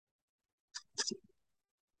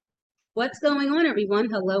What's going on, everyone?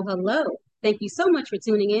 Hello, hello. Thank you so much for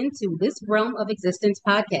tuning in to this Realm of Existence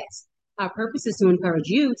podcast. Our purpose is to encourage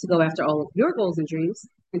you to go after all of your goals and dreams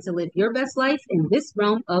and to live your best life in this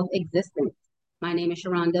realm of existence. My name is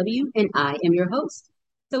Sharron W, and I am your host.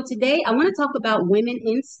 So today I want to talk about women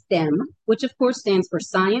in STEM, which of course stands for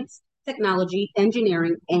science, technology,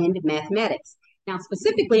 engineering, and mathematics. Now,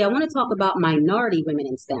 specifically, I want to talk about minority women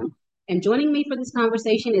in STEM. And joining me for this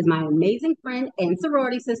conversation is my amazing friend and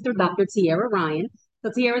sorority sister, Dr. Tierra Ryan.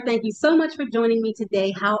 So, Tierra, thank you so much for joining me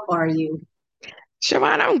today. How are you?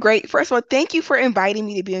 Siobhan, I'm great. First of all, thank you for inviting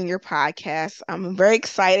me to be on your podcast. I'm very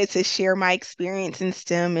excited to share my experience in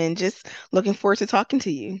STEM and just looking forward to talking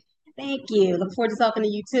to you. Thank you. Look forward to talking to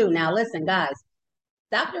you too. Now, listen, guys,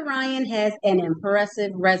 Dr. Ryan has an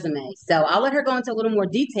impressive resume. So, I'll let her go into a little more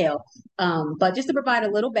detail. But just to provide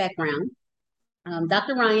a little background,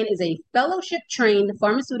 Dr. Ryan is a fellowship trained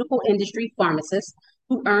pharmaceutical industry pharmacist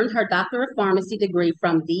who earned her Doctor of Pharmacy degree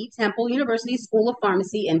from the Temple University School of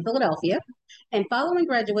Pharmacy in Philadelphia. And following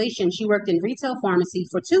graduation, she worked in retail pharmacy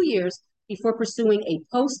for 2 years before pursuing a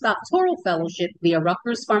Post-Doctoral Fellowship via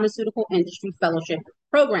Rutgers Pharmaceutical Industry Fellowship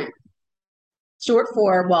program. Short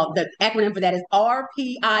for, well, the acronym for that is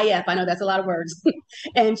RPIF. I know that's a lot of words.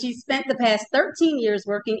 And she spent the past 13 years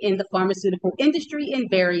working in the pharmaceutical industry in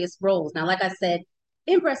various roles. Now, like I said,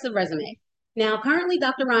 impressive resume. Now, currently,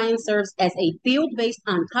 Dr. Ryan serves as a field based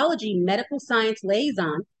oncology medical science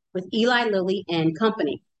liaison with Eli Lilly and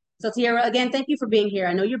Company. So, Tierra, again, thank you for being here.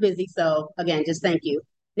 I know you're busy, so again, just thank you.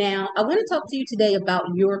 Now, I want to talk to you today about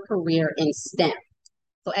your career in STEM.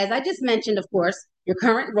 So, as I just mentioned, of course, your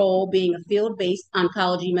current role being a field based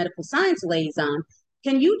oncology medical science liaison,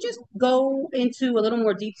 can you just go into a little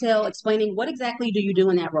more detail explaining what exactly do you do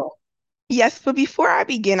in that role? Yes, but before I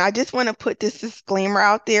begin, I just want to put this disclaimer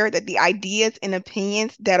out there that the ideas and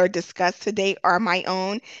opinions that are discussed today are my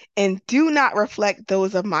own and do not reflect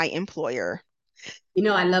those of my employer. You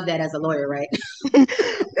know, I love that as a lawyer, right?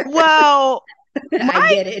 Well, I my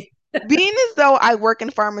get it. being as though I work in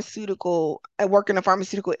the pharmaceutical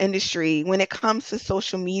industry, when it comes to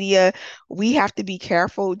social media, we have to be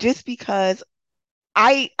careful just because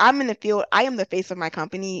I'm in the field, I am the face of my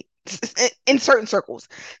company in certain circles.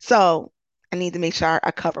 So I need to make sure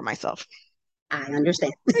I cover myself. I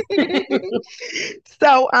understand.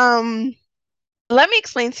 So, let me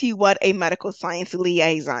explain to you what a medical science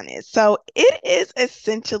liaison is. So, it is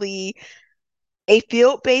essentially a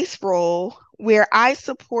field-based role where I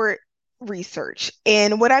support research.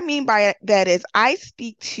 And what I mean by that is I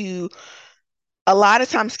speak to a lot of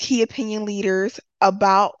times key opinion leaders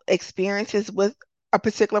about experiences with a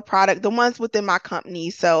particular product, the ones within my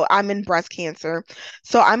company. So I'm in breast cancer.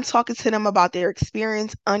 So I'm talking to them about their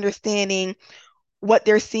experience, understanding what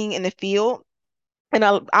they're seeing in the field. And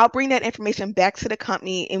I'll bring that information back to the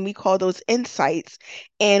company and we call those insights.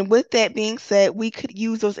 And with that being said, we could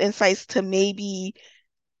use those insights to maybe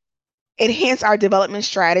enhance our development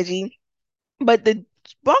strategy. But the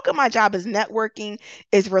bulk of my job is networking,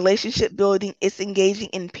 is relationship building, it's engaging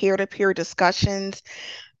in peer-to-peer discussions.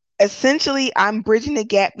 Essentially, I'm bridging the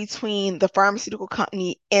gap between the pharmaceutical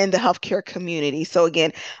company and the healthcare community. So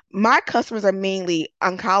again, my customers are mainly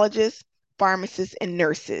oncologists, pharmacists, and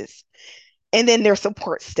nurses, and then their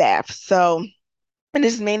support staff. So, and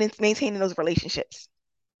just maintaining those relationships.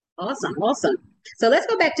 Awesome, awesome. So let's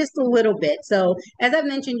go back just a little bit. So as I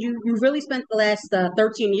mentioned, you really spent the last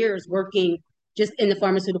 13 years working just in the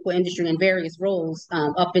pharmaceutical industry in various roles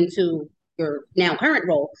up into your now current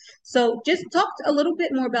role. So just talk a little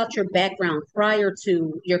bit more about your background prior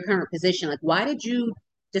to your current position. Like, why did you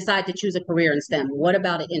decide to choose a career in STEM? What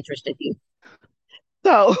about it interested you?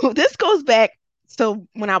 So this goes back so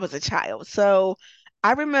when I was a child. So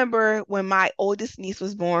I remember when my oldest niece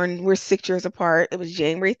was born, we're 6 years apart. It was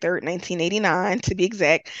January 3rd, 1989, to be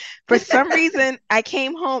exact. For some reason, I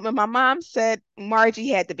came home and my mom said Margie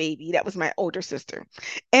had the baby. That was my older sister.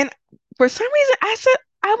 And for some reason, I said,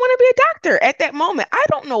 I want to be a doctor at that moment. I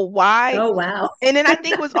don't know why. Oh, wow. And then I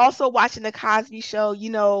think it was also watching the Cosby Show.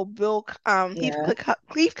 Yeah.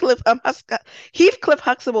 Heathcliff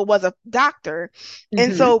Huxtable was a doctor,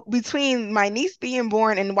 and Hmm. so between my niece being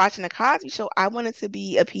born and watching the Cosby Show, I wanted to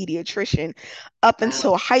be a pediatrician up Wow.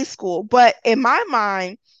 until high school. But in my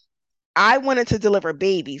mind, I wanted to deliver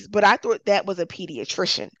babies, but I thought that was a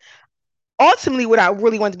pediatrician. Ultimately, what I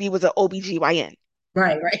really wanted to be was an OBGYN.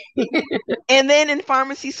 Right, right. And then in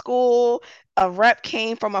pharmacy school, a rep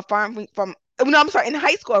came from no, I'm sorry, in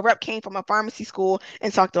high school, a rep came from a pharmacy school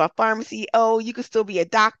and talked about pharmacy. Oh, you could still be a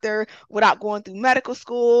doctor without going through medical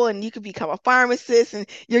school, and you could become a pharmacist, and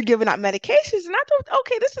you're giving out medications. And I thought,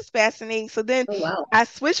 okay, this is fascinating. So then Oh, wow. I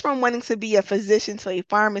switched from wanting to be a physician to a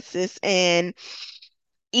pharmacist. And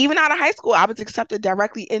even out of high school, I was accepted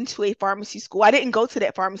directly into a pharmacy school. I didn't go to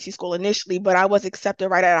that pharmacy school initially, but I was accepted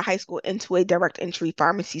right out of high school into a direct entry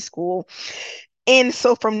pharmacy school. And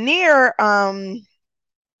so from there,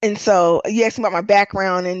 and so you asked me about my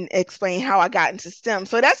background and explain how I got into STEM.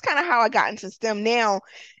 So that's kind of how I got into STEM now.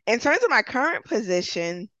 In terms of my current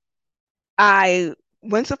position, I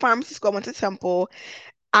went to pharmacy school, went to Temple.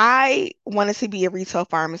 I wanted to be a retail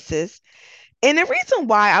pharmacist. And the reason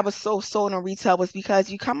why I was so sold on retail was because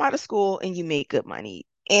you come out of school and you make good money.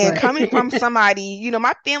 And Right. coming from somebody,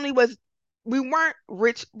 my family was, we weren't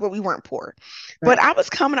rich, but we weren't poor. But Right. I was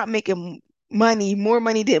coming up making money, more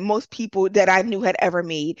money than most people that I knew had ever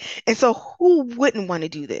made. And so who wouldn't want to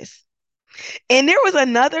do this? And there was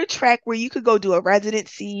another track where you could go do a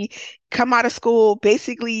residency, come out of school,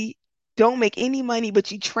 basically don't make any money,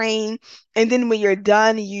 but you train. And then when you're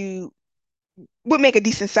done, you would make a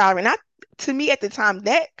decent salary. And I, to me at the time,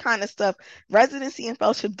 that kind of stuff, residency and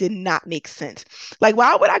fellowship did not make sense. Like,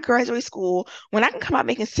 why would I graduate school when I can come out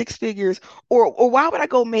making six figures, or why would I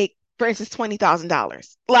go make, for instance,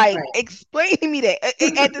 $20,000? Like, Right. explain to me that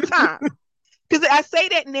at the time. Because I say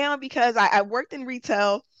that now because I worked in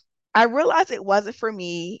retail. I realized it wasn't for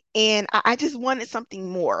me, and I just wanted something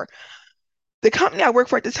more. The company I worked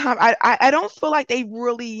for at the time, I don't feel like they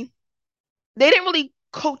didn't really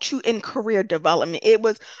coach you in career development. It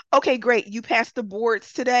was, okay, great, you passed the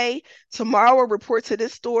boards today. Tomorrow, report to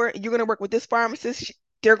this store. You're going to work with this pharmacist.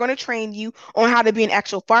 They're going to train you on how to be an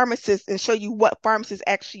actual pharmacist and show you what pharmacists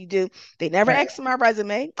actually do. They never Right. asked for my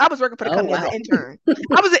resume. I was working for the Oh, company as an wow. intern.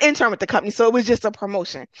 I was an intern with the company, so it was just a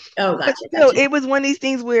promotion. Oh, But gotcha. still, Gotcha. it was one of these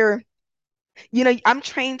things where I'm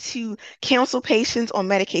trained to counsel patients on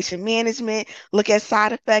medication management, look at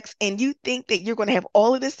side effects, and you think that you're going to have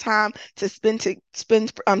all of this time to spend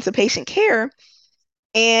to patient care,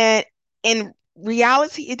 and in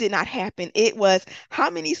reality, it did not happen. It was,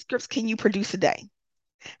 how many scripts can you produce a day?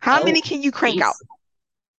 How Oh, many can you crank out? geez.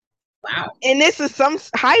 Wow. And this is some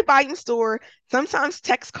high volume store. Sometimes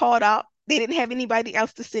techs called out. They didn't have anybody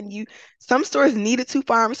else to send you. Some stores needed two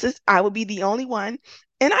pharmacists. I would be the only one.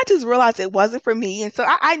 And I just realized it wasn't for me. And so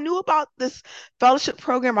I knew about this fellowship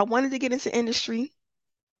program. I wanted to get into industry.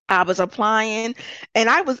 I was applying, and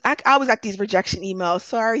I was at these rejection emails.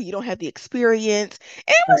 Sorry, you don't have the experience.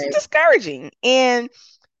 And it was Right. discouraging. And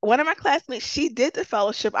one of my classmates, she did the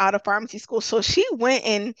fellowship out of pharmacy school. So she went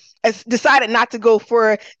and decided not to go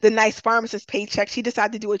for the nice pharmacist paycheck. She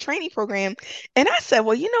decided to do a training program. And I said,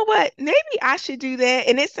 well, you know what? Maybe I should do that.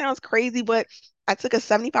 And it sounds crazy, but I took a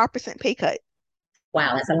 75% pay cut.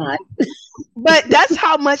 Wow, that's a lot. But that's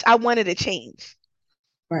how much I wanted to change.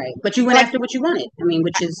 Right. But you went Like, after what you wanted. I mean,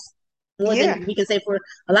 which is more yeah. than we can say for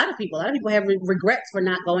a lot of people. A lot of people have regrets for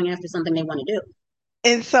not going after something they want to do.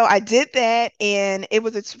 And so I did that, and it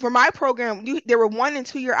was for my program. There were 1 and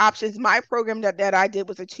 2 year options. My program that I did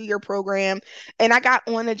was a 2 year program, and I got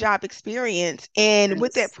on the job experience. And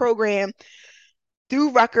with that Nice. program,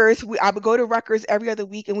 through Rutgers, I would go to Rutgers every other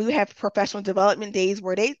week, and we would have professional development days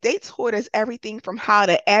where they taught us everything from how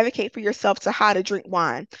to advocate for yourself to how to drink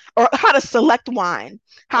wine, or how to select wine, Oh,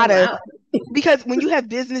 how to, wow. because when you have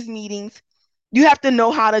business meetings, you have to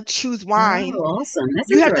know how to choose Oh, wine. awesome. That's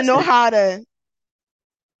You have to know interesting. how to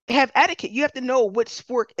have etiquette. You have to know which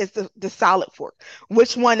fork is the solid fork,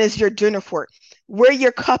 which one is your dinner fork, where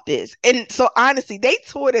your cup is. And so honestly, they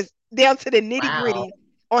taught us down to the nitty Wow. gritty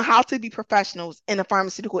on how to be professionals in the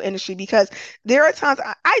pharmaceutical industry, because there are times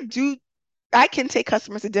I can take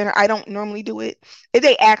customers to dinner. I don't normally do it. If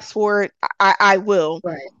they ask for it, I will.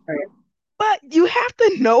 Right. Right. But you have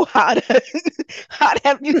to know how to how to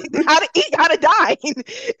have how to eat, how to dine.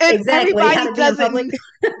 And Exactly. How to be in public.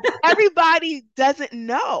 everybody doesn't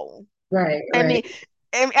know. Right. I Right. mean,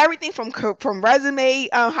 and everything from resume,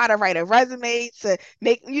 how to write a resume, to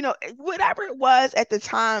make, whatever it was at the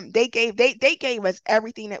time, they gave us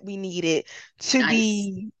everything that we needed to Nice.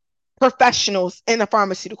 be professionals in the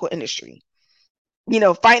pharmaceutical industry.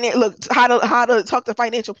 Finance, look, how to talk to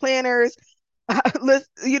financial planners.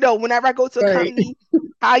 Whenever I go to a Right. company,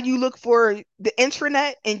 how you look for the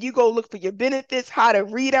intranet and you go look for your benefits, how to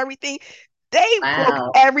read everything. They broke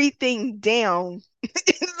Wow. everything down.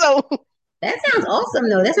 So That sounds awesome,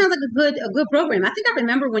 though. That sounds like a good program. I think I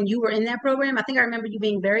remember when you were in that program. I think I remember you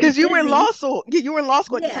being very because you were in law busy. school. You were in law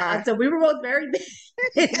school at the Yeah, time. so we were both very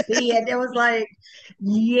busy, and it was like,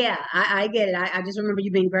 yeah, I get it. I just remember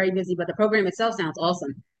you being very busy, but the program itself sounds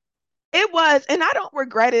awesome. It was, and I don't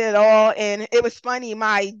regret it at all. And it was funny.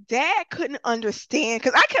 My dad couldn't understand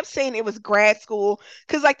because I kept saying it was grad school.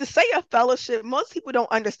 Because, like, to say a fellowship, most people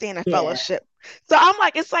don't understand a Yeah. fellowship. So I'm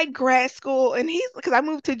like, it's like grad school. And he's because I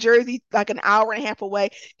moved to Jersey like an hour and a half away.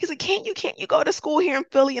 He's like, can't you go to school here in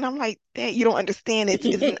Philly? And I'm like, Dad, you don't understand.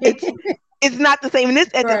 It's not the same. And this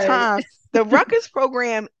at the Right. time, the Rutgers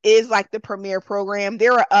program is like the premier program.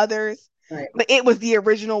 There are others, Right. but it was the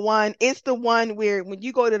original one. It's the one where when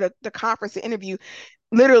you go to the conference to interview,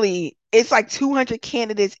 literally it's like 200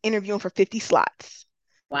 candidates interviewing for 50 slots.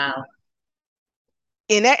 Wow.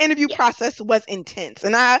 And that interview Yeah. process was intense.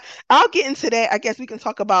 And I'll get into that. I guess we can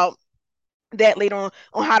talk about that later on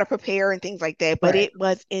how to prepare and things like that. But Right. it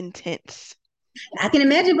was intense. I can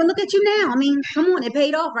imagine, but look at you now. I mean, come on, it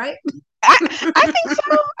paid off, right? I I think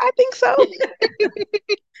so. I think so.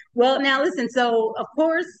 Well, now listen, so of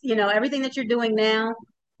course, everything that you're doing now,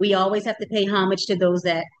 we always have to pay homage to those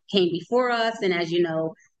that came before us. And as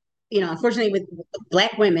unfortunately with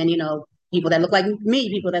Black women, people that look like me,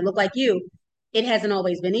 people that look like you, it hasn't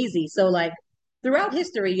always been easy. So like throughout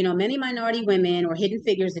history, many minority women or hidden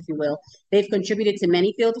figures, if you will, they've contributed to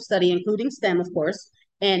many fields of study, including STEM, of course,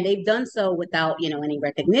 and they've done so without, any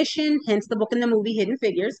recognition, hence the book and the movie Hidden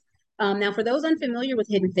Figures. Now, for those unfamiliar with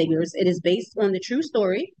Hidden Figures, it is based on the true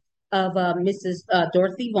story of Mrs.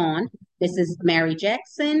 Dorothy Vaughan, Mrs. Mary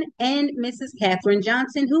Jackson, and Mrs. Katherine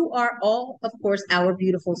Johnson, who are all, of course, our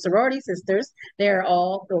beautiful sorority sisters. They're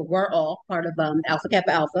all, or were all, part of Alpha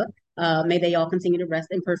Kappa Alpha. May they all continue to rest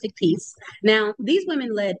in perfect peace. Now, these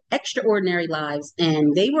women led extraordinary lives,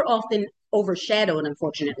 and they were often overshadowed,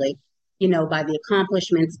 unfortunately, by the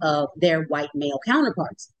accomplishments of their white male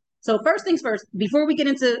counterparts. So, first things first, before we get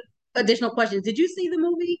into additional questions, did you see the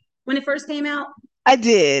movie when it first came out? I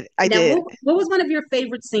did. I Now, did. what was one of your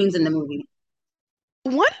favorite scenes in the movie?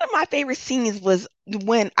 One of my favorite scenes was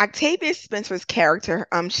when Octavia Spencer's character,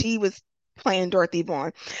 she was playing Dorothy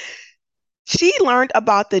Vaughan. She learned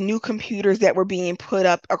about the new computers that were being put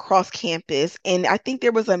up across campus, and I think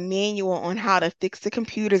there was a manual on how to fix the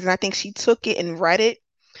computers, and I think she took it and read it.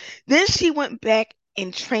 Then she went back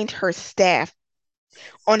and trained her staff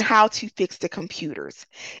on how to fix the computers.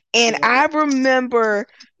 And Yeah, I remember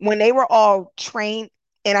when they were all trained,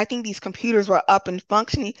 and I think these computers were up and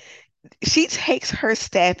functioning, she takes her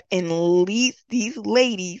staff and leads these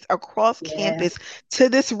ladies across yeah, campus to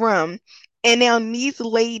this room. And now these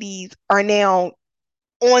ladies are now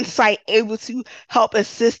on site able to help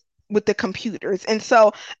assist with the computers. And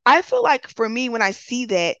so I feel like for me, when I see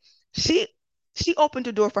that, she she opened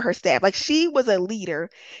the door for her staff. Like she was a leader,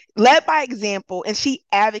 led by example, and she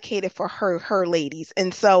advocated for her ladies.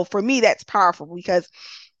 And so for me, that's powerful because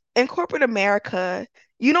in corporate America,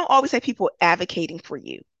 you don't always have people advocating for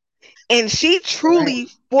you. And she right. truly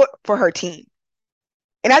fought for her team.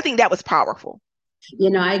 And I think that was powerful.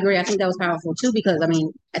 I agree. I think that was powerful too because I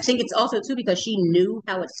mean, I think it's also too because she knew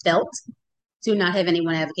how it felt to not have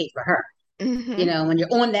anyone advocate for her. Hmm. When you're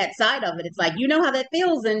on that side of it, it's like you know how that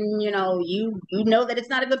feels, and you know that it's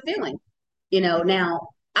not a good feeling. Now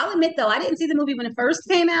I'll admit though, I didn't see the movie when it first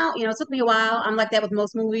came out. It took me a while. I'm like that with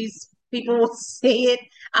most movies. People will see it.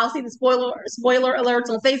 I'll see the spoiler alerts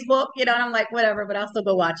on Facebook, and I'm like, whatever, but I'll still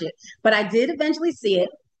go watch it. But I did eventually see it.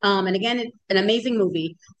 And again, an amazing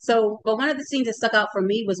movie. So, but one of the scenes that stuck out for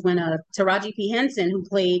me was when Taraji P. Henson, who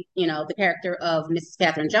played, the character of Mrs.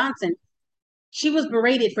 Katherine Johnson, she was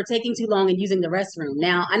berated for taking too long and using the restroom.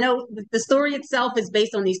 Now, I know the story itself is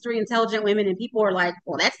based on these three intelligent women, and people are like,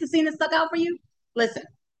 well, that's the scene that stuck out for you? Listen,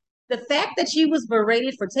 the fact that she was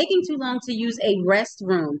berated for taking too long to use a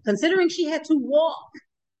restroom, considering she had to walk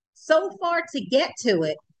so far to get to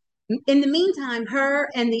it. In the meantime, her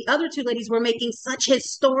and the other two ladies were making such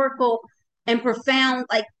historical and profound,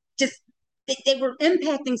 like, just they were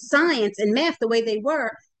impacting science and math the way they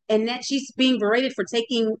were. And that she's being berated for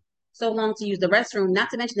taking so long to use the restroom, not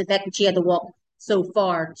to mention the fact that she had to walk so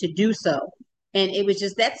far to do so. And it was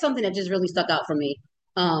just, that's something that just really stuck out for me.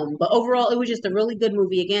 But overall, it was just a really good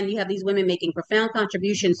movie. Again, you have these women making profound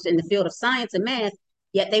contributions in the field of science and math,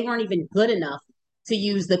 yet they weren't even good enough to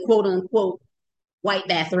use the quote unquote white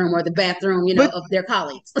bathroom or the bathroom, But of their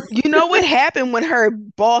colleagues. you know what happened when her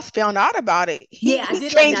boss found out about it? He Yeah, I he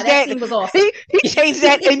did like now changed that that. scene was awesome. He changed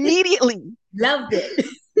that immediately. Loved it.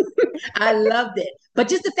 I loved it. But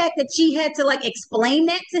just the fact that she had to like explain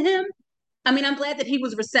that to him. I mean, I'm glad that he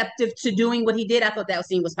was receptive to doing what he did. I thought that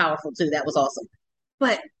scene was powerful too. That was awesome.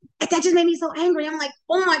 But that just made me so angry. I'm like,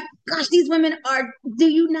 oh my gosh, these women are, do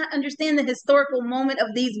you not understand the historical moment of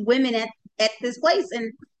these women at this place?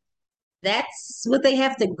 And that's what they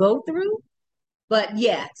have to go through. But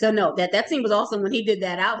yeah, so no, that scene was awesome when he did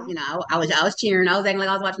that out. You know, I was cheering. I was acting like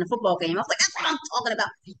I was watching a football game. I was like, that's what I'm talking about.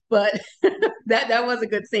 But that was a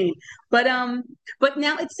good scene. But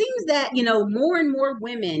now it seems that, more and more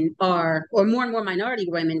women are, or more and more minority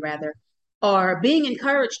women rather, are being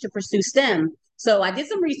encouraged to pursue STEM. So I did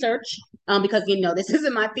some research, because this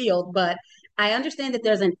isn't my field, but I understand that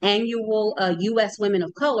there's an annual U.S. Women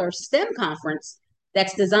of Color STEM conference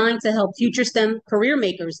that's designed to help future STEM career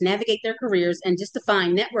makers navigate their careers and just to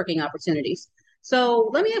find networking opportunities. So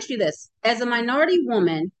let me ask you this. As a minority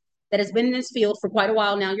woman that has been in this field for quite a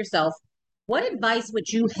while now yourself, what advice would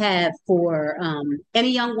you have for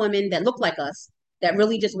any young women that look like us that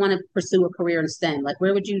really just want to pursue a career in STEM? Like,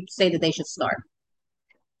 where would you say that they should start?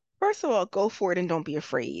 First of all, go for it and don't be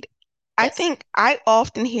afraid. I Yes. think I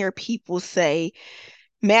often hear people say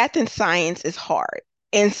math and science is hard.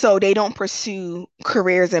 And so they don't pursue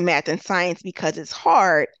careers in math and science because it's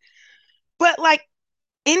hard. But like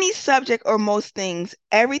any subject or most things,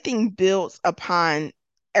 everything builds upon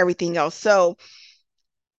everything else. So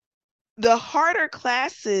the harder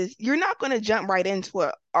classes, you're not going to jump right into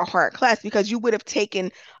a hard class because you would have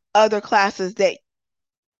taken other classes that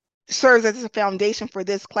serves as a foundation for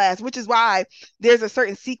this class, which is why there's a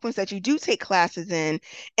certain sequence that you do take classes in.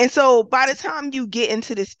 And so by the time you get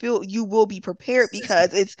into this field, you will be prepared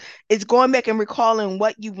because it's going back and recalling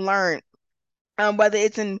what you've learned. Whether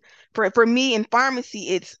it's in for me in pharmacy,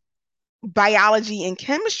 it's biology and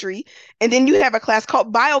chemistry, and then you have a class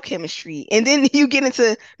called biochemistry, and then you get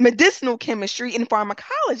into medicinal chemistry and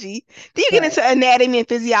pharmacology, then you get Right. into anatomy and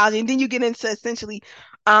physiology, and then you get into essentially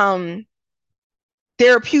um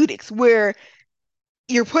therapeutics, where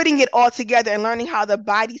you're putting it all together and learning how the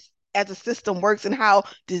body as a system works and how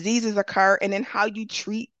diseases occur and then how you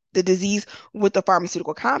treat the disease with the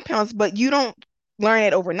pharmaceutical compounds. But you don't learn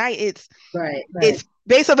it overnight. Right. Right. It's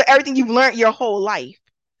based on everything you've learned your whole life.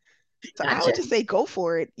 So I would Gotcha. just say go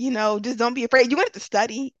for it. Just don't be afraid. You're going to have to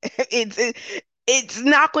study. It's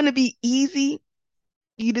not going to be easy.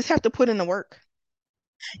 You just have to put in the work.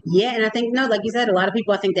 Yeah, and I think no, like you said, a lot of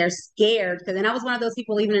people I think they're scared because then I was one of those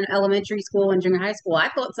people even in elementary school and junior high school. I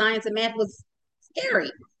thought science and math was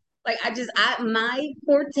scary. Like my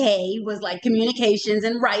forte was like communications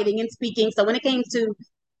and writing and speaking. So when it came to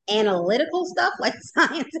analytical stuff like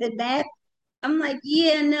science and math, I'm like,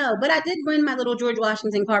 yeah, no. But I did win my little George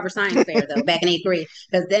Washington Carver Science Fair though back in eighth grade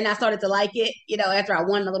because then I started to like it, after I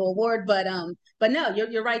won the little award. But no,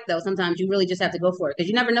 you're right though. Sometimes you really just have to go for it because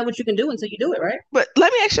you never know what you can do until you do it, right? But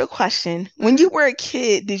let me ask you a question. When you Hmm. were a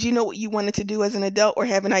kid, did you know what you wanted to do as an adult or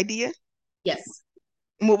have an idea? Yes.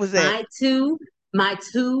 What was that? My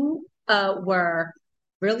two were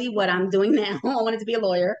really what I'm doing now. I wanted to be a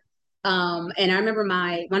lawyer. And I remember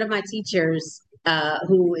my one of my teachers,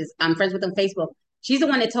 who is I'm friends with on Facebook. She's the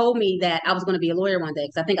one that told me that I was going to be a lawyer one day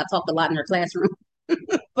because I think I talked a lot in her classroom.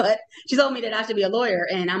 But she told me that I should be a lawyer,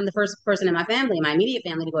 and I'm the first person in my family, my immediate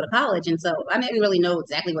family, to go to college. And so I didn't really know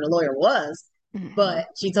exactly what a lawyer was, Mhm. but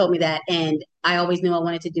she told me that, and I always knew I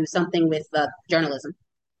wanted to do something with journalism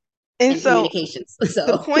And and so communications. the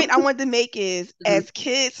So point I want to make is mhm, as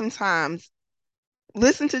kids, sometimes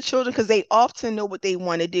listen to children because they often know what they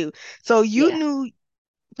want to do. So you yeah, knew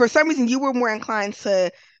for some reason you were more inclined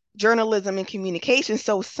to journalism and communication.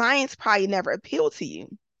 So science probably never appealed to you.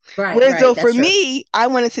 right, Whereas right. though for That's true. me, I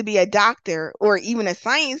wanted to be a doctor or even a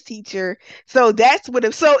science teacher. So that's what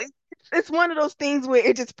it, so it's one of those things where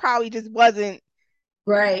it just probably just wasn't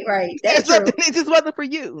Right, right. That's it's something true. it just wasn't for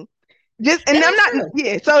you. Just and That I'm is not true.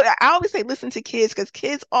 yeah. So I always say listen to kids because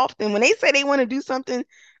kids often when they say they want to do something,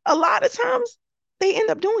 a lot of times they end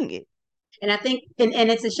up doing it. And I think, and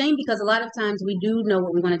it's a shame because a lot of times we do know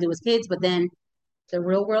what we want to do as kids, but then the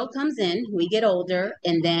real world comes in, we get older,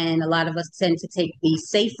 and then a lot of us tend to take the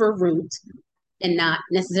safer route and not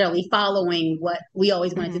necessarily following what we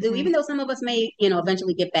always wanted to do, Hmm. even though some of us may,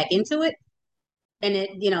 eventually get back into it. And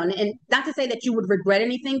and not to say that you would regret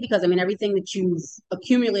anything, because I mean, everything that you've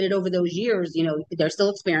accumulated over those years, there's still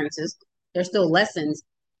experiences, there's still lessons,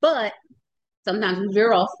 but sometimes we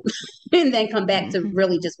veer off and then come back to Hmm.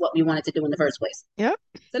 really just what we wanted to do in the first place. Yep.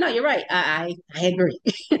 So no, you're right. I agree.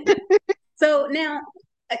 So now,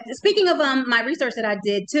 speaking of my research that I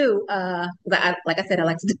did too, like I said, I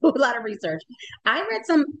like to do a lot of research. I read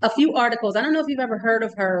a few articles. I don't know if you've ever heard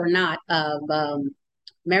of her or not, of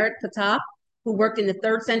Merit Ptah, who worked in the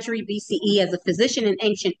third century BCE as a physician in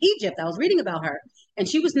ancient Egypt. I was reading about her, and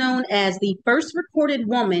she was known as the first recorded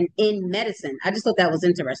woman in medicine. I just thought that was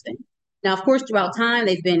interesting. Now, of course, throughout time,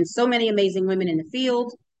 there've been so many amazing women in the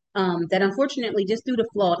field, that unfortunately, just due to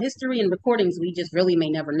flawed history and recordings, we just really may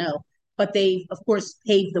never know. But they've, of course,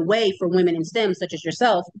 paved the way for women in STEM, such as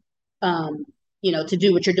yourself. Um, to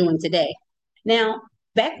do what you're doing today. Now,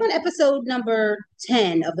 back on episode number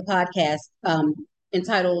 10 of the podcast,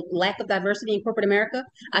 entitled Lack of Diversity in Corporate America,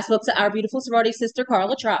 I spoke to our beautiful sorority sister,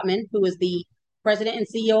 Carla Trotman, who is the president and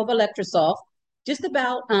CEO of Electrosoft, just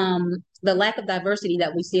about the lack of diversity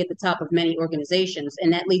that we see at the top of many organizations.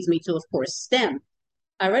 And that leads me to, of course, STEM.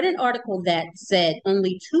 I read an article that said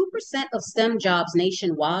only 2% of STEM jobs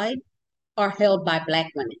nationwide are held by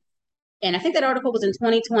Black women. And I think that article was in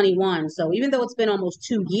 2021. So even though it's been almost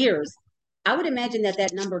 2 years, I would imagine that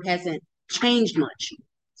that number hasn't changed much.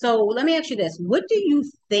 So let me ask you this. What do you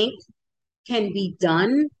think can be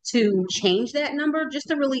done to change that number, just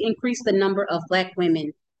to really increase the number of Black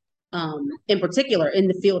women, in particular, in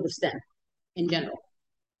the field of STEM in general?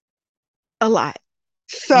 A lot.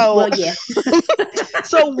 So, Well, yeah,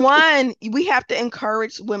 so one, we have to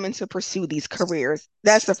encourage women to pursue these careers.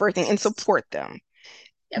 That's the first thing, and support them.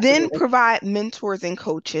 Then absolutely. provide mentors and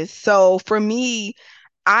coaches. So for me,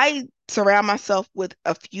 I surround myself with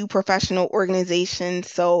a few professional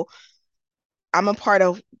organizations. So I'm a part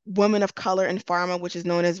of Women of Color in Pharma, which is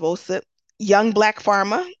known as WOSIP, Young Black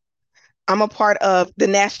Pharma. I'm a part of the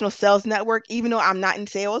National Sales Network, even though I'm not in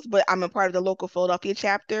sales, but I'm a part of the local Philadelphia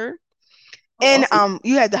chapter. Oh, And awesome.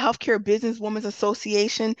 you have the Healthcare Business Women's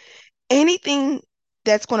Association. Anything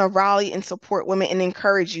that's going to rally and support women and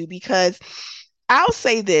encourage you, because I'll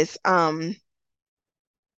say this,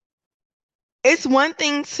 it's one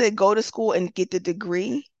thing to go to school and get the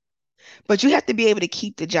degree, but you have to be able to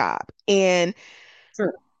keep the job. And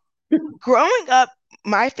Sure. growing up,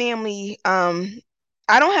 my family,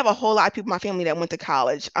 I don't have a whole lot of people in my family that went to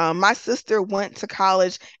college. My sister went to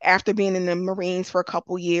college after being in the Marines for a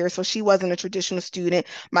couple years, so she wasn't a traditional student.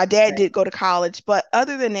 My dad Right. did go to college, but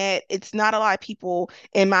other than that, it's not a lot of people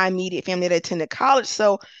in my immediate family that attended college.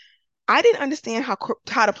 So I didn't understand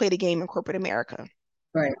how to play the game in corporate America.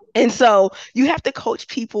 Right. And so you have to coach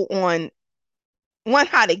people on one,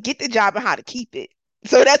 how to get the job and how to keep it.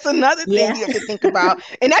 So that's another thing Yeah. you have to think about.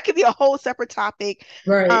 And that could be a whole separate topic.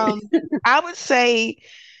 Right. I would say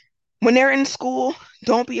when they're in school,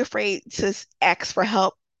 don't be afraid to ask for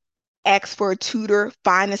help, ask for a tutor,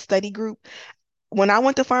 find a study group. When I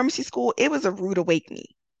went to pharmacy school, it was a rude awakening.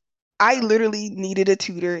 I literally needed a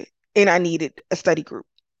tutor and I needed a study group.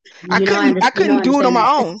 I I couldn't do it on understand my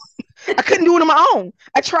that. own. I couldn't do it on my own.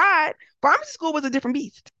 I tried. Pharmacy school was a different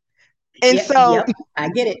beast. And Yep. so Yep. I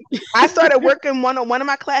get it. I started working one of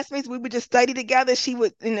my classmates. We would just study together. She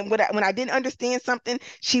would, and then when I didn't understand something,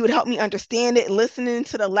 she would help me understand it. Listening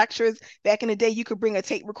to the lectures back in the day, you could bring a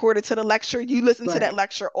tape recorder to the lecture. You listen to that Right.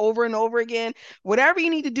 lecture over and over again. Whatever you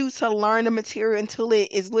need to do to learn the material until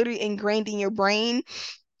it is literally ingrained in your brain.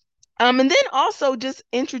 And then also just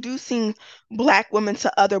introducing Black women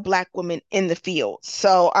to other Black women in the field.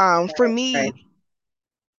 So for Right. me,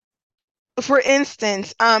 for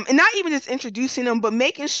instance, and not even just introducing them, but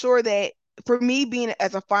making sure that, for me being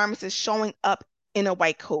as a pharmacist, showing up in a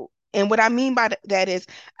white coat. And what I mean by that is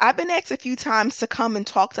I've been asked a few times to come and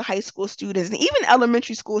talk to high school students and even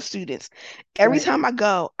elementary school students. Every Right. time I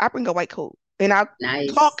go, I bring a white coat and I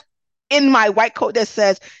Nice. talk in my white coat that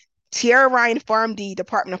says Tierra Ryan PharmD,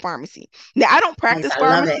 Department of Pharmacy. Now, I don't Nice. practice I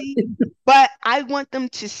love it. pharmacy, but I want them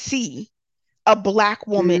to see a Black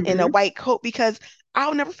woman in a Hmm. white coat, because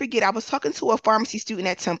I'll never forget. I was talking to a pharmacy student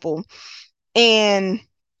at Temple, and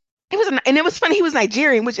it was funny. He was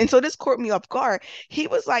Nigerian, and so this caught me off guard. He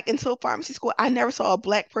was like, until pharmacy school, I never saw a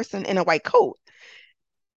Black person in a white coat,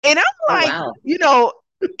 and I'm Oh, like, wow.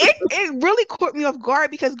 it really caught me off guard,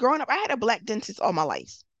 because growing up, I had a Black dentist all my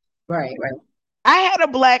life. Right. Right. I had a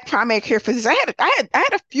Black primary care physician. I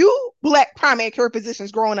had a few Black primary care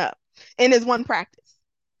physicians growing up in this one practice.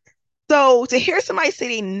 So to hear somebody say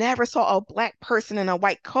they never saw a Black person in a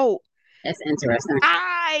white coat, That's interesting.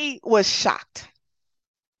 I was shocked.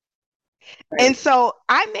 Right. And so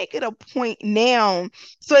I make it a point now,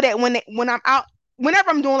 so that when I'm out, whenever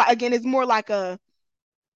I'm doing, like, again, it's more like a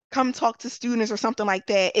come talk to students or something like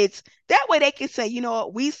that. It's that way they can say, you know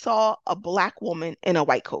what, we saw a Black woman in a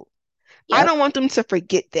white coat. I Yep. don't want them to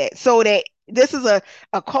forget that. So that this is a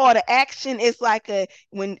call to action. It's like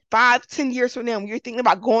when 5, 10 years from now, when you're thinking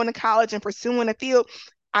about going to college and pursuing a field,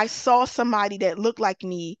 I saw somebody that looked like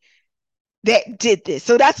me that did this.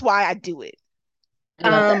 So that's why I do it. I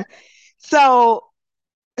love that. Um, so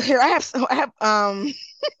here I have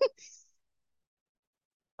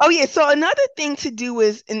oh yeah, so another thing to do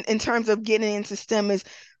is in terms of getting into STEM is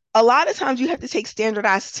a lot of times you have to take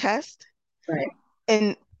standardized tests. Right.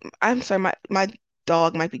 And I'm sorry, my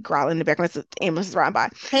dog might be growling in the background. The ambulance is riding by.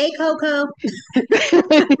 Hey, Coco.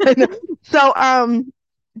 So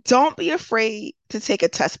don't be afraid to take a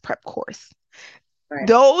test prep course. Right.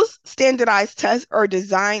 Those standardized tests are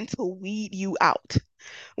designed to weed you out.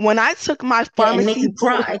 When I took my Yeah, and make pharmacy you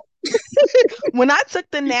board, cry. when I took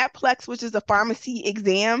the NAPLEX, which is a pharmacy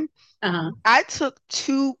exam, Uh-huh. I took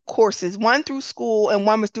two courses, one through school and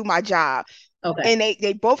one was through my job. Okay. And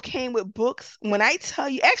they both came with books. When I tell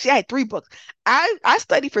you, actually, I had three books. I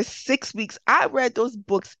studied for 6 weeks. I read those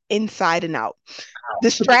books inside and out.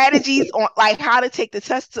 The strategies on like how to take the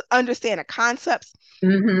test to understand the concepts.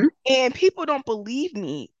 Mm-hmm. And people don't believe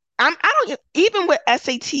me. I don't even with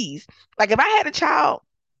SATs. Like if I had a child,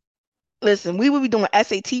 listen, we would be doing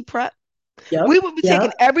SAT prep. Yep. We would be taking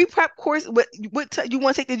Yep. every prep course. You want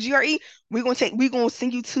to take the GRE? We're gonna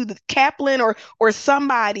send you to the Kaplan or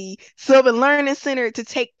somebody Sylvan Learning Center to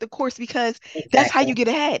take the course because that's how Exactly. you get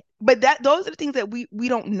ahead. But that those are the things that we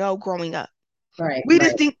don't know growing up. Right. We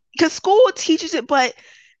just Right. think because school teaches it, but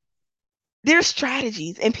there's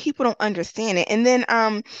strategies and people don't understand it. And then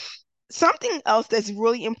something else that's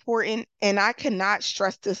really important, and I cannot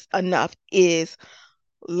stress this enough, is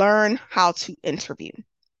learn how to interview.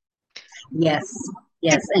 Yes.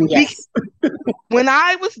 Yes. And Be- yes. when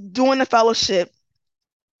I was doing the fellowship,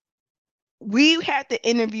 we had to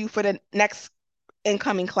interview for the next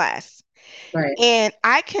incoming class. Right. And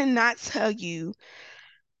I cannot tell you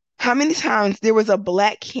how many times there was a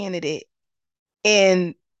Black candidate,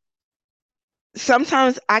 and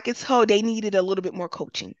sometimes I could tell they needed a little bit more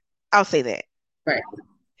coaching. I'll say that. Right.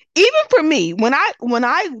 Even for me, when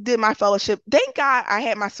I did my fellowship, thank God I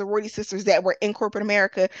had my sorority sisters that were in corporate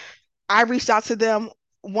America. I reached out to them.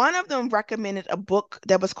 One of them recommended a book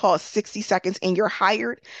that was called 60 Seconds and You're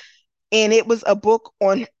Hired. And it was a book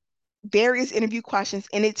on various interview questions,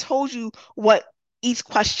 and it told you what each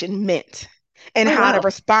question meant and Oh how to wow.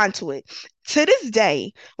 respond to it. To this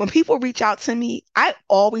day, when people reach out to me, I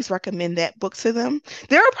always recommend that book to them.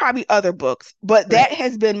 There are probably other books, but Right. that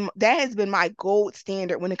has been my gold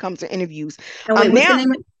standard when it comes to interviews. Oh wait, what's the Now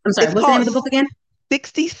name? I'm sorry. it's What's the name called of the book again?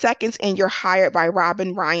 60 Seconds and You're Hired by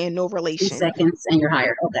Robin Ryan, no 2 relation. seconds and you're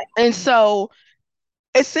hired. Okay. And so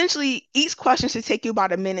essentially each question should take you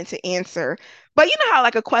about a minute to answer. But you know how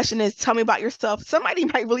like a question is, tell me about yourself. Somebody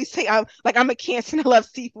might really say, I'm a Cancer and I love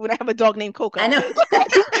seafood. I have a dog named I Coco. know.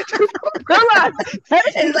 You realize that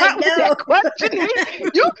is It's like not what that no. question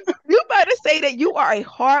is. You better say that you are a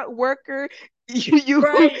hard worker. You you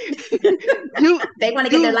Right. you They want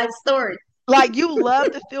to get their you life story. like you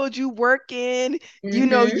love the field you work in. You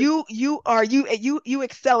know, Mm-hmm. you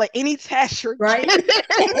excel at any task you're Right. given.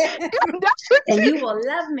 That's what And you will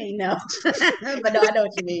love me. No. But no, I know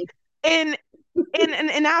what you mean. and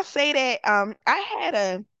and I'll say that I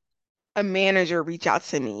had a manager reach out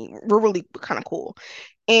to me. We're really kind of cool.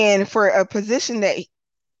 And for a position that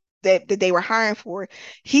they were hiring for,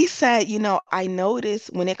 he said, I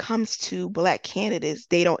noticed when it comes to Black candidates,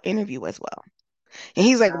 they don't interview as well. And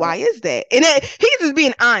he's like, Wow. why is that? And he's just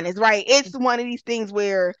being honest, right? It's one of these things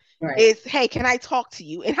where Right. it's, hey, can I talk to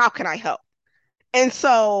you? And how can I help? And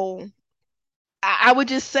so I would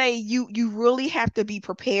just say you really have to be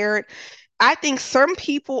prepared. I think some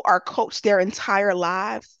people are coached their entire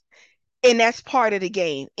lives, and that's part of the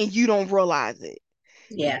game, and you don't realize it.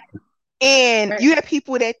 Yeah. And Right. you have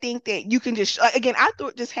people that think that you can just, again, I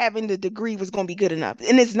thought just having the degree was going to be good enough,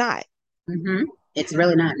 and it's not. Mm-hmm. It's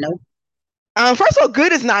really not. Nope. First of all,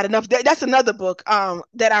 good is not enough. That's another book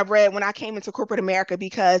that I read when I came into corporate America,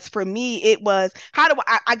 because for me it was how do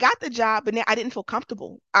I got the job, but then I didn't feel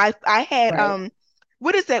comfortable. I had Right.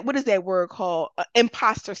 what is that word called?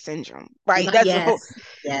 Imposter syndrome, right? That's the Yes. whole.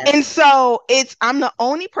 And Yes. so it's I'm the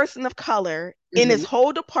only person of color in this Mm-hmm.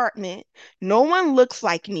 whole department. No one looks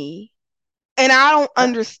like me, and I don't Yep.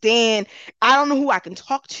 understand. I don't know who I can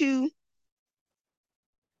talk to.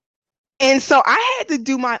 And so I had to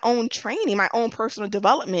do my own training, my own personal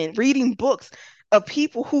development, reading books of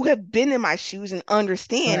people who have been in my shoes and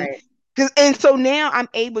understand. Right. And so now I'm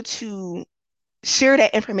able to share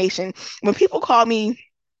that information. When people call me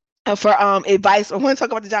for advice or want to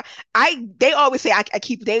talk about the job, they always say I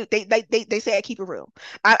keep they say I keep it real.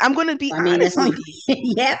 I'm going to be I mean, honest that's with only you.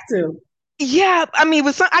 you have to. Yeah, I mean,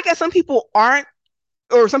 with some I guess some people aren't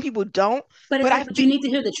or some people don't, But it's but like, but you need to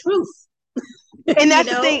hear the truth. and You that's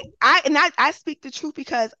the know? thing. I speak the truth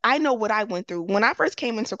because I know what I went through when I first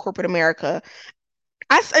came into corporate America.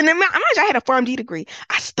 And imagine I had a PharmD degree.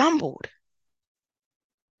 I stumbled,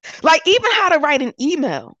 like even how to write an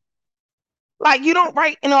email. Like you don't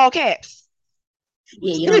write in all caps.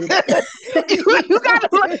 Yeah, you you, don't do that. you gotta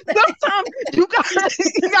sometimes you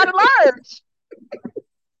gotta learn.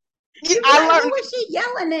 You'd be I like, who learned is she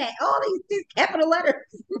yelling at? All these capital letters.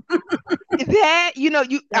 that,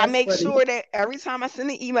 I That's make funny. sure that every time I send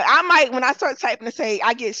an email, I might, when I start typing to say,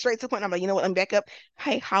 I get straight to the point. I'm like, you know what? Let me back up.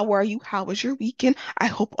 Hey, how are you? How was your weekend? I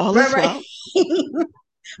hope all Right, is right. well.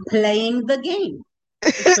 Playing the game.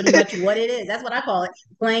 It's pretty much what it is. That's what I call it.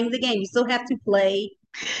 Playing the game. You still have to play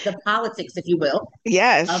the politics, if you will,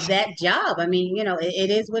 of Yes. that job. I mean, it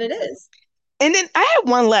is what it is. And then I have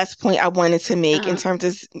one last point I wanted to make in Uh-huh. terms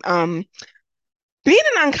of being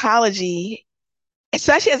in oncology,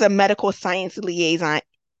 especially as a medical science liaison,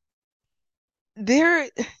 there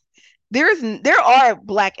there are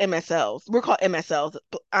black MSLs. We're called MSLs,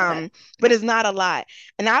 Okay. but it's not a lot.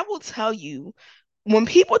 And I will tell you, when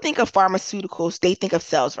people think of pharmaceuticals, they think of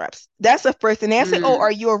sales reps. That's the first thing. They say, "Oh, Mm,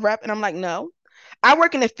 are you a rep?" And I'm like, "No." I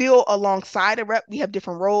work in the field alongside a rep. We have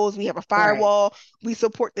different roles. We have a right, firewall. We can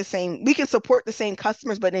support the same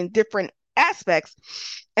customers, but in different aspects.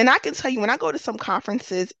 And I can tell you, when I go to some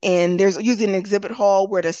conferences and there's usually an exhibit hall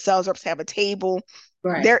where the sales reps have a table,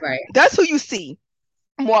 right, there, right, that's who you see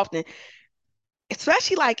more often,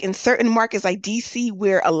 especially like in certain markets like DC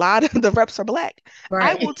where a lot of the reps are black.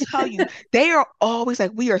 I right. will tell you, they are always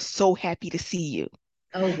like, we are so happy to see you.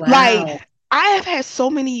 Oh, Like, wow. I have had so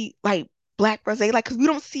many like black reps, they like, because we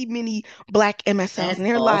don't see many black MSLs, That's and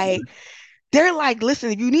awesome. they're like,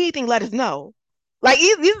 listen, if you need anything, let us know. Like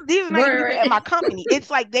these are not even Right, people at right. my company. It's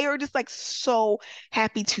like they are just like so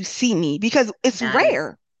happy to see me because it's Nice.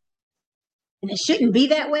 rare. And it shouldn't be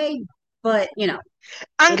that way, but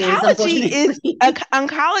it is, Oncology is unfortunately.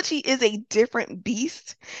 oncology is a different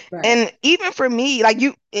beast, Right, and even for me, like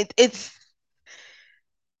it's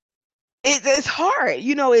hard.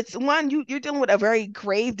 It's one, you're dealing with a very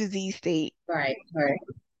grave disease state, right, right,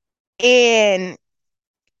 and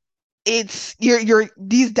you're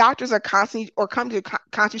these doctors are constantly or come to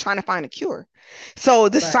constantly trying to find a cure. So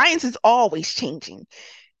the right. science is always changing.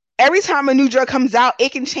 Every time a new drug comes out,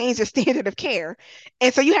 it can change the standard of care,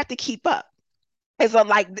 and so you have to keep up. It's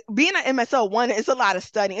like being an MSO, one, it's a lot of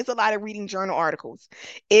studying, it's a lot of reading journal articles.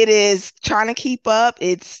 It is trying to keep up,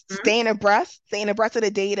 it's Mhm. staying abreast of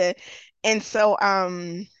the data. And so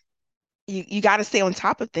you got to stay on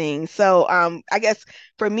top of things. So I guess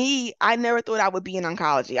for me, I never thought I would be in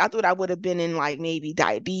oncology. I thought I would have been in like maybe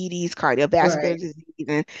diabetes, cardiovascular Right. disease,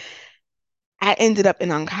 and I ended up in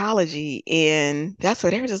oncology, and that's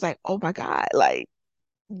where they were just like, "Oh my God, like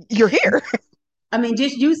you're here." I mean,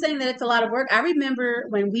 just you saying that it's a lot of work. I remember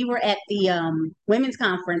when we were at the women's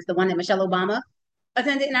conference, the one that Michelle Obama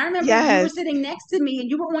attended, and I remember you were Yes. sitting next to me and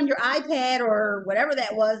you were on your iPad or whatever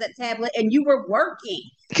that was, that tablet, and you were working.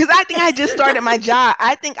 Because I think I had just started my job.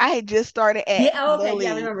 I think I had just started at Yeah, okay,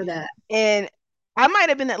 yeah, I Lilly, remember that. and I might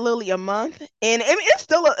have been at Lilly a month. And I mean, it's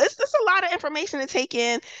just a lot of information to take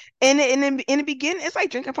in. And in the beginning, it's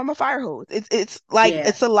like drinking from a fire hose. It's like Yeah,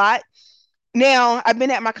 it's a lot. Now I've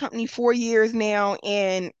been at my company 4 years now,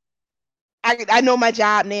 and I know my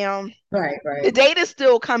job now. right, right, The data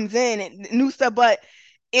still comes in and new stuff, but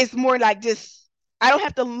it's more like just I don't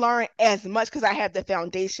have to learn as much because I have the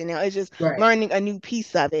foundation now. It's just right. learning a new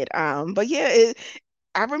piece of it. But yeah,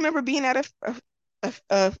 I remember being at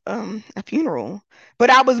a funeral, but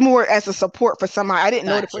I was more as a support for somebody. I didn't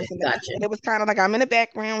know the Gotcha, person, gotcha. but it was kind of like I'm in the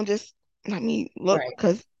background, just let me look Right,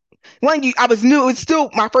 because I was new. It's still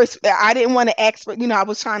my first. I didn't want to ask, but I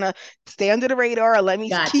was trying to stay under the radar. Let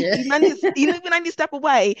me keep gotcha. even if I need to step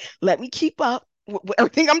away. Let me keep up with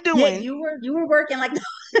everything I'm Yeah, doing. you were working like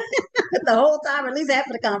the whole time, or at least half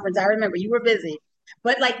of the conference. I remember you were busy.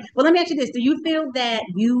 But like, well, let me ask you this: do you feel that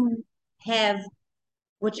you have,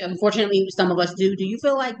 which unfortunately some of us do, do you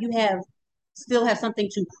feel like you have still have something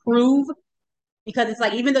to prove? Because it's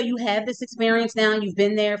like even though you have this experience now, you've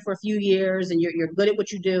been there for a few years and you're good at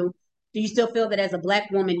what you do you still feel that as a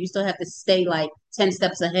black woman you still have to stay like 10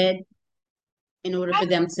 steps ahead in order I, for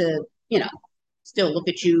them to, still look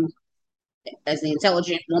at you as the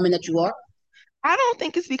intelligent woman that you are? I don't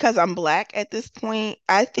think it's because I'm black at this point.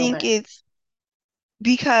 I think Okay. it's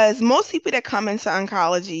because most people that come into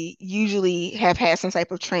oncology usually have had some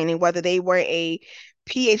type of training, whether they were a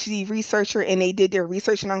PhD researcher and they did their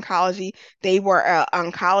research in oncology, they were an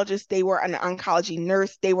oncologist, they were an oncology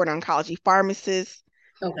nurse, they were an oncology pharmacist.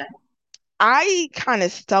 Okay. I kind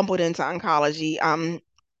of stumbled into oncology.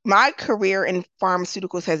 My career in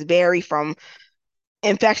pharmaceuticals has varied from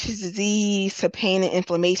infectious disease to pain and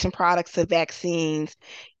inflammation products to vaccines.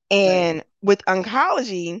 Right. And with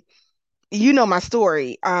oncology, you know my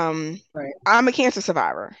story. Right. I'm a cancer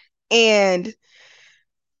survivor, and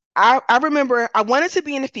I remember I wanted to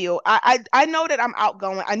be in the field. I know that I'm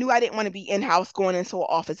outgoing. I knew I didn't want to be in house going into an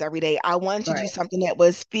office every day. I wanted to do Right. something that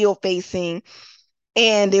was field facing.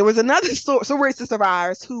 And there was another sorority sister of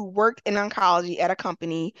ours who worked in oncology at a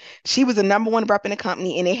company. She was the number one rep in the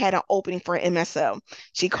company, and they had an opening for an MSL.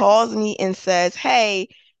 She calls Nice. me and says, "Hey,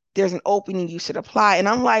 there's an opening. You should apply." And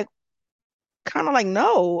I'm like, kind of like,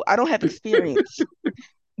 no, I don't have experience.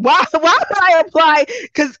 Why would I apply?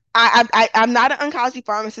 Because I'm not an oncology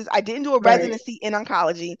pharmacist. I didn't do a Right. residency in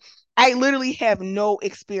oncology. I literally have no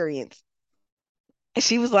experience. And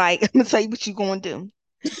she was like, "I'm gonna tell you what you're gonna do.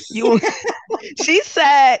 You," she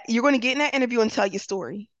said, "You're gonna get in that interview and tell your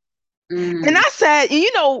story." And Mm, I said,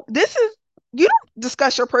 this is, you don't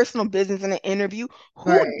discuss your personal business in an interview. Who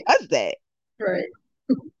right. does that? Right.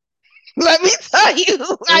 Let me tell you,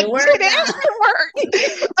 I It did worked it. out. It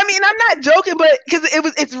worked. I mean, I'm not joking, but because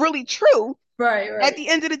it's really true. Right. At Right. the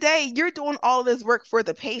end of the day, you're doing all this work for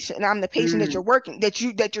the patient, and I'm the patient that Mm, you're working, that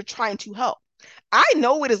you're trying to help. I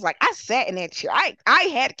know what it's like. I sat in that chair. I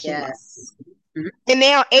had chemo, yes. Mhm. and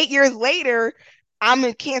now 8 years later, I'm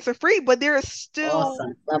in cancer free. But there are still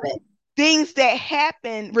Awesome. Love it. things that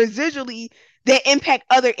happen residually that impact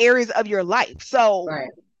other areas of your life. So Right.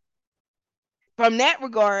 from that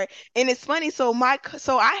regard, and it's funny. So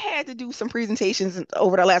I had to do some presentations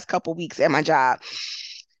over the last couple weeks at my job,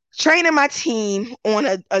 training my team on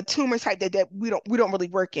a tumor type that we don't really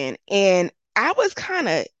work in. And I was kind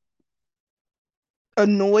of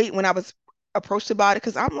annoyed when I was approached about it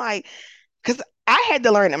because I'm like, because I had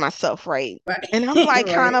to learn it myself, right? Right. And I'm like,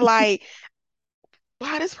 Right. kind of like,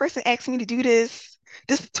 why this person asked me to do this?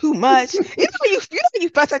 This is too much. You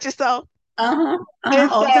fuss at yourself. Uh-huh. Uh-huh.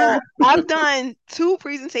 And All the time. so I've done two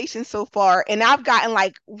presentations so far, and I've gotten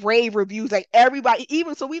like rave reviews. Like everybody,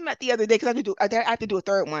 even so, we met the other day because I have to do a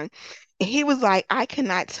third one, and he was like, "I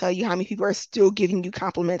cannot tell you how many people are still giving you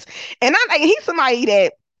compliments." And I'm like, he's somebody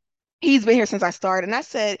that he's been here since I started, and I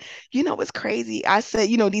said, "What's crazy?" I said,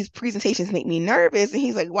 "These presentations make me nervous," and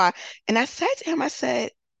he's like, "Why?" And I said to him, I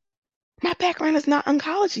said, "My background is not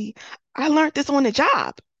oncology. I learned this on the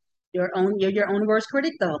job." You're your own worst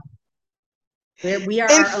critic though. We are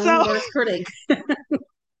And our own so worst critic.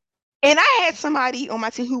 And I had somebody on my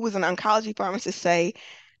team who was an oncology pharmacist say,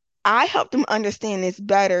 I helped him understand this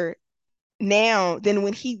better now than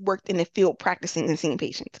when he worked in the field practicing and seeing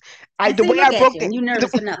patients. And The see, way I look at broke you, and it, you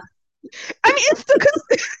nervous for nothing. I mean, it's because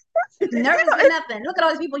Nervous for nothing. Look at all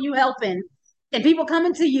these people you helping. And people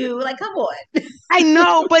coming to you like, come on. I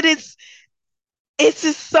know, but it's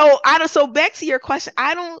just so I don't. So back to your question,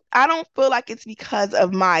 I don't feel like it's because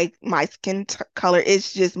of my skin color.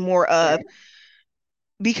 It's just more of Right.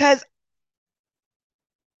 because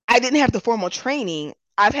I didn't have the formal training.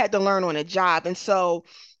 I've had to learn on a job, and so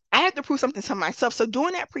I had to prove something to myself. So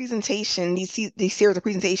doing that presentation, these series of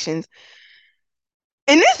presentations,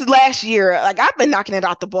 and this last year, like I've been knocking it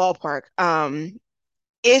out the ballpark.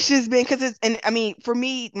 It's just been because and I mean, for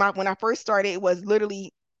me, when I first started, it was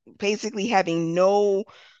literally basically having no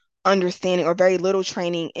understanding or very little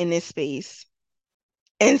training in this space.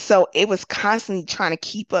 And so it was constantly trying to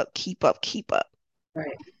keep up, keep up, keep up.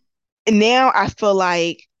 Right. And now I feel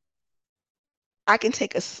like I can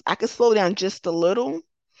slow down just a little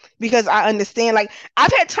because I understand like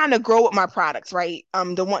I've had time to grow with my products, right?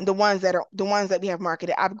 The ones that we have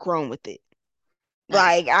marketed, I've grown with it.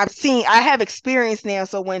 Nice. Like I have experience now.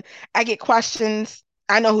 So when I get questions,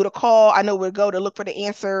 I know who to call, I know where to go to look for the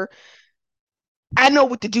answer. I know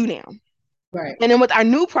what to do now. Right. And then with our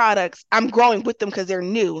new products, I'm growing with them because they're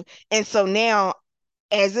new. And so now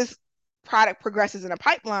as this product progresses in a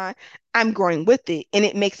pipeline, I'm growing with it. And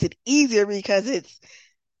it makes it easier because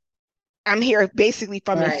I'm here basically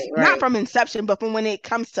Right. not Right. from inception, but from when it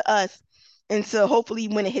comes to us. And so hopefully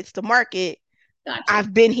when it hits the market, Gotcha.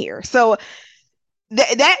 I've been here. So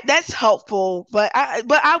that's helpful. But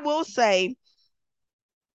I will say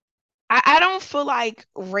I don't feel like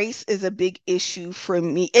race is a big issue for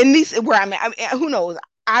me. At least where I'm at. I mean, who knows?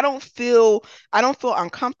 I don't feel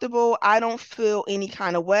uncomfortable. I don't feel any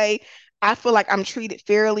kind of way. I feel like I'm treated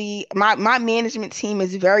fairly. My management team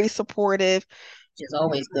is very supportive. Which is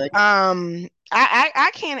always good.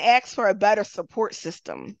 I can't ask for a better support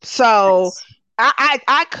system. So Nice.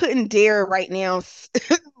 I couldn't dare right now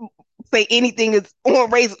say anything is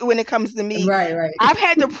on race when it comes to me. Right. Right. I've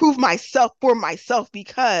had to prove myself for myself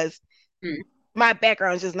because Hmm. my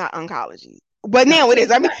background is just not oncology. But now it Gotcha.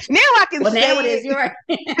 is. I mean, Gotcha. now I can Well, now it say is. it You're right.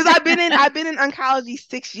 because I've been in oncology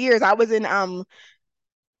 6 years. I was in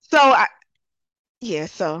so I yeah,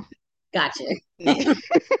 so Gotcha. yeah.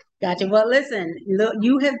 Gotcha. Well, listen, look,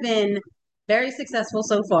 you have been very successful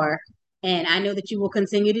so far, and I know that you will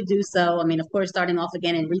continue to do so. I mean, of course, starting off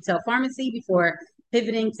again in retail pharmacy before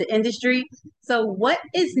pivoting to industry. So, what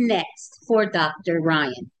is next for Dr.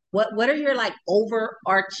 Ryan? What are your like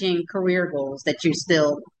overarching career goals that you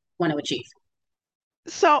still want to achieve?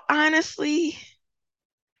 So honestly,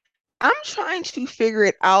 I'm trying to figure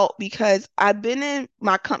it out because I've been in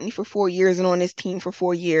my company for 4 years and on this team for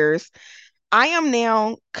 4 years. I am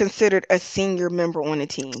now considered a senior member on the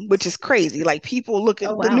team, which is crazy. Like people Oh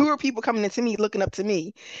looking, the wow. newer people coming into me, looking up to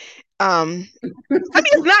me. I mean,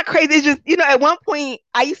 it's not crazy. It's just, at one point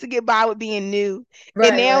I used to get by with being new. And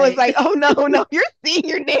Right, now it's right. like, oh no, no, you're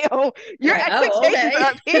senior now. Your Like, oh, expectations okay. are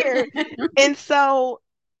up here. And so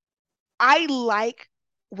I like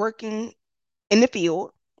working in the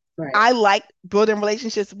field. Right. I like building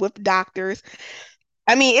relationships with doctors.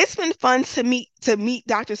 I mean, it's been fun to meet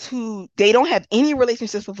doctors who they don't have any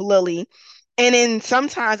relationships with Lilly. And then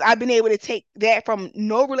sometimes I've been able to take that from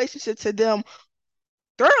no relationship to them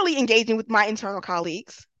thoroughly engaging with my internal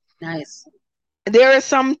colleagues. Nice. There are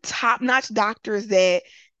some top-notch doctors that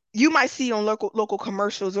you might see on local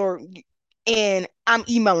commercials and I'm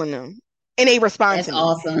emailing them and they respond That's to me.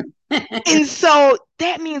 awesome. And so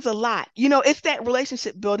that means a lot. It's that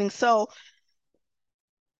relationship building. So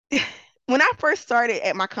when I first started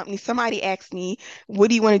at my company, somebody asked me, "What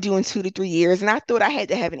do you want to do in 2 to 3 years?" And I thought I had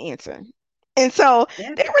to have an answer. And so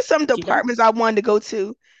Yeah, there were some but you don't. departments I wanted to go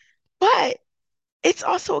to, but it's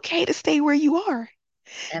also okay to stay where you are.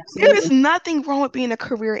 There is Absolutely. nothing wrong with being a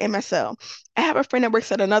career MSL. I have a friend that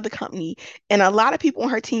works at another company, and a lot of people on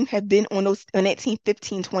her team have been on that team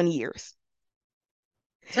 15, 20 years.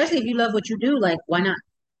 Especially if you love what you do, like why not?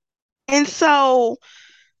 And so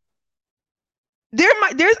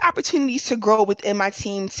there's opportunities to grow within my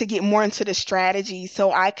team to get more into the strategy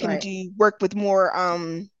so I can Right. do work with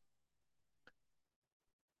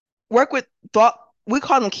thought we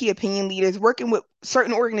call them key opinion leaders, working with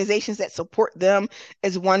certain organizations that support them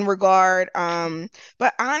is one regard.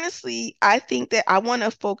 But honestly, I think that I want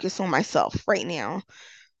to focus on myself right now.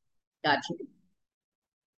 Got you.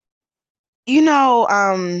 You know,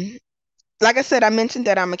 like I said, I mentioned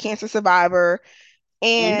that I'm a cancer survivor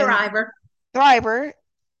And and Thriver. thriver.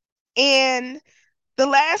 And the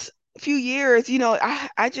last few years,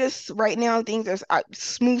 I just right now think there's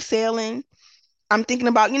smooth sailing. I'm thinking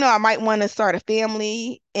about, I might want to start a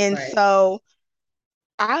family. And Right. so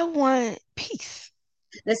I want peace.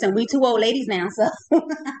 Listen, we two old ladies now, so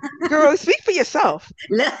Girl, speak for yourself.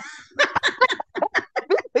 look,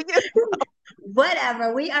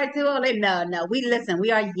 whatever. We are two old ladies. No, no. We listen,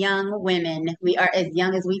 we are young women. We are as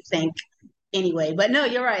young as we think anyway. But no,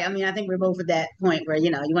 you're right. I mean, I think we're both at that point where,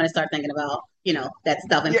 you want to start thinking about, that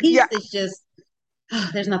stuff. And Yeah, yeah. peace is just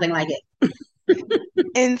there's nothing like it.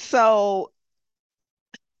 And so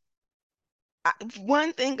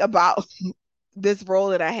one thing about this role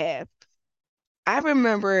that I have, I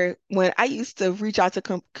remember when I used to reach out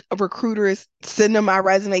to recruiters, send them my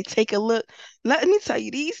resume, take a look. Let me tell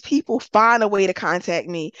you, these people find a way to contact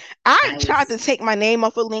me. I tried to Nice. take my name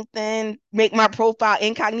off of LinkedIn, make my profile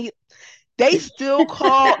incognito. They still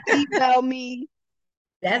call, email me.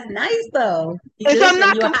 That's nice though. And so I'm Listen,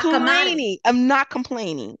 not you're a hot commodity. complaining. I'm not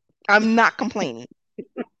complaining. I'm not complaining.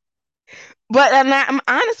 But I'm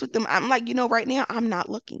honest with them. I'm like, right now I'm not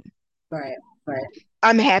looking. Right, right.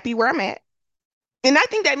 I'm happy where I'm at. And I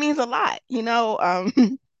think that means a lot, No, I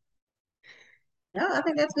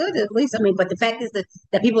think that's good at least. I mean, but the fact is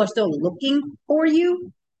that people are still looking for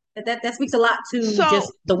you. That speaks a lot to So,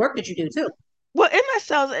 just the work that you do too. well, in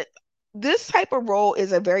myself, this type of role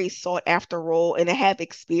is a very sought after role, and I have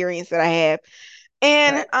experience that I have.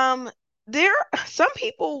 And Right, there some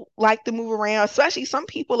people like to move around, especially some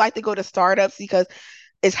people like to go to startups because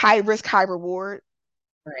it's high risk, high reward.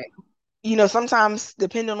 right. Sometimes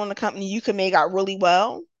depending on the company, you can make out really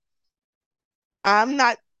well. I'm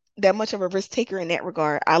not that much of a risk taker in that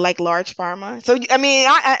regard. I like large pharma. So I mean,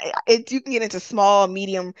 if you can get into small,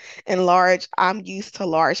 medium, and large, I'm used to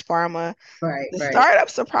large pharma. Right, The right,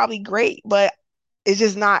 startups are probably great, but it's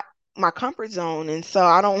just not my comfort zone. And so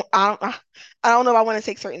I don't know if I want to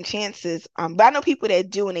take certain chances. But I know people that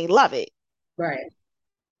do and they love it. right.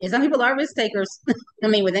 And some people are risk takers. I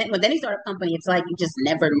mean, with any sort of company, it's like you just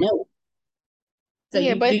never know. So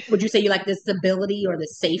Yeah, but would you say you like the stability or the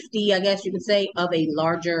safety, I guess you could say, of a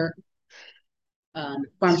larger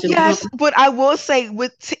pharmaceutical yes, company? but I will say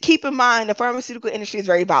keep in mind the pharmaceutical industry is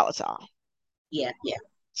very volatile. Yeah, yeah,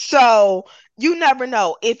 So you never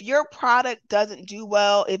know if your product doesn't do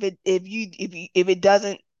well, if it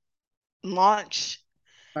doesn't launch.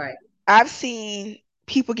 right. I've seen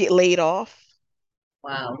people get laid off,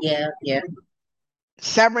 Wow, yeah, yeah.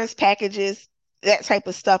 severance packages, that type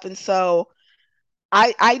of stuff. And so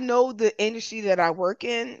I know the industry that I work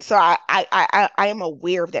in, so I am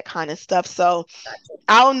aware of that kind of stuff. So Gotcha.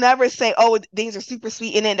 I'll never say, oh, things are super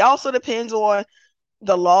sweet. And it also depends on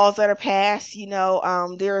the laws that are passed.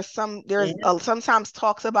 There's Yeah, sometimes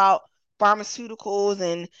talks about pharmaceuticals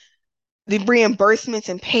and the reimbursements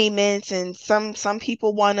and payments, and some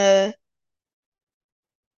people want to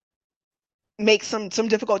make some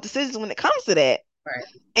difficult decisions when it comes to that. right.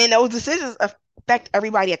 And those decisions affect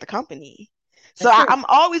everybody at the company. So That's true. I'm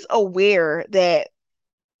always aware that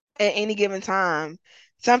at any given time,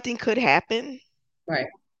 something could happen. Right.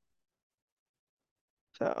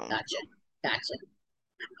 So, Gotcha. Gotcha.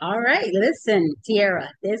 All right. Listen, Tierra,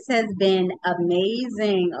 this has been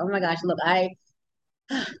amazing. Oh my gosh. Look, I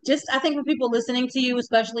think for people listening to you,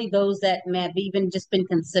 especially those that may have even just been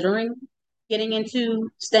considering getting into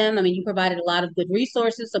STEM, I mean, you provided a lot of good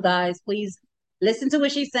resources. So, guys, please listen to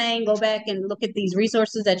what she's saying. Go back and look at these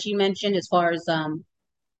resources that she mentioned as far as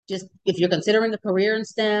just if you're considering a career in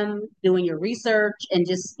STEM, doing your research and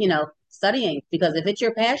just, studying because if it's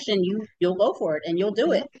your passion, you'll go for it and you'll do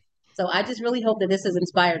yeah. it. So I just really hope that this has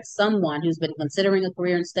inspired someone who's been considering a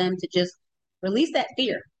career in STEM to just release that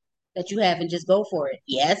fear that you have and just go for it.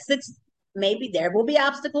 Yes, it's maybe there will be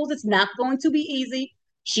obstacles. It's not going to be easy.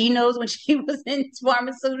 She knows when she was in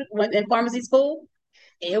pharmacy school,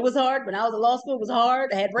 it was hard. When I was in law school, it was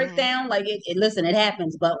hard. I had Mhm. breakdown. Like listen, it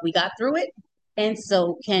happens, but we got through it, and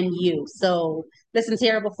so can you. So listen,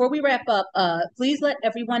 Tara. Before we wrap up, please let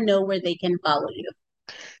everyone know where they can follow you.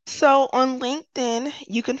 So on LinkedIn,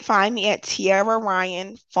 you can find me at Tierra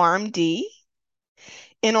Ryan PharmD,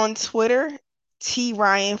 and on Twitter, T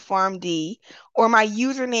Ryan PharmD, or my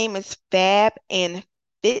username is Fab and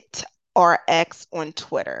FitRx on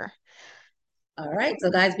Twitter. All right, so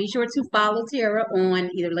guys, be sure to follow Tara on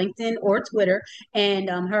either LinkedIn or Twitter, and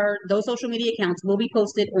her those social media accounts will be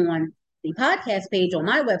posted on the podcast page on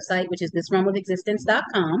my website, which is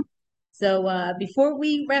thisrealmofexistence.com. So before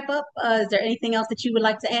we wrap up, is there anything else that you would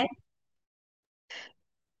like to add?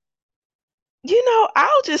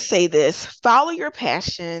 I'll just say this, follow your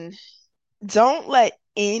passion. Don't let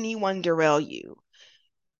anyone derail you,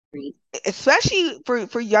 especially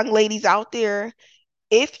for young ladies out there.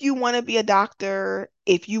 If you want to be a doctor,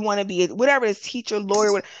 if you want to be whatever it is, teacher,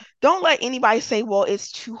 lawyer, don't let anybody say, well,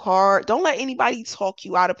 it's too hard. Don't let anybody talk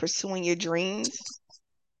you out of pursuing your dreams.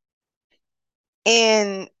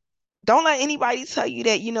 And don't let anybody tell you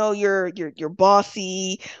that, you're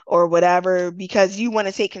bossy or whatever because you want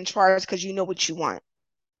to take control because you know what you want.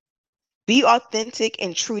 Be authentic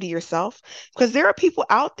and true to yourself because there are people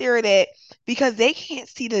out there that because they can't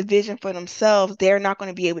see the vision for themselves, they're not going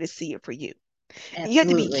to be able to see it for you. And you have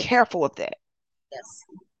to be Absolutely, careful of that. yes.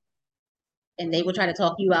 And they will try to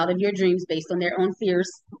talk you out of your dreams based on their own fears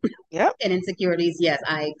Yep. and insecurities. Yes,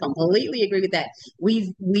 I completely agree with that.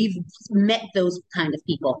 We've met those kind of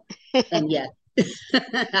people, and yes,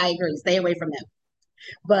 I agree. Stay away from them.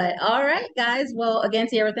 But all right, guys. Well, again,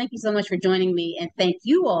 Tierra, thank you so much for joining me, and thank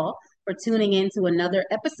you all for tuning in to another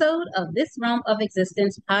episode of This Realm of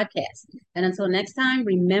Existence podcast. And until next time,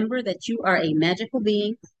 remember that you are a magical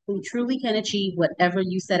being who truly can achieve whatever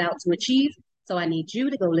you set out to achieve. So I need you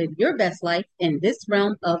to go live your best life in this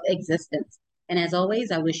realm of existence. And as always,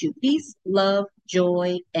 I wish you peace, love,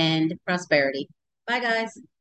 joy, and prosperity. Bye, guys.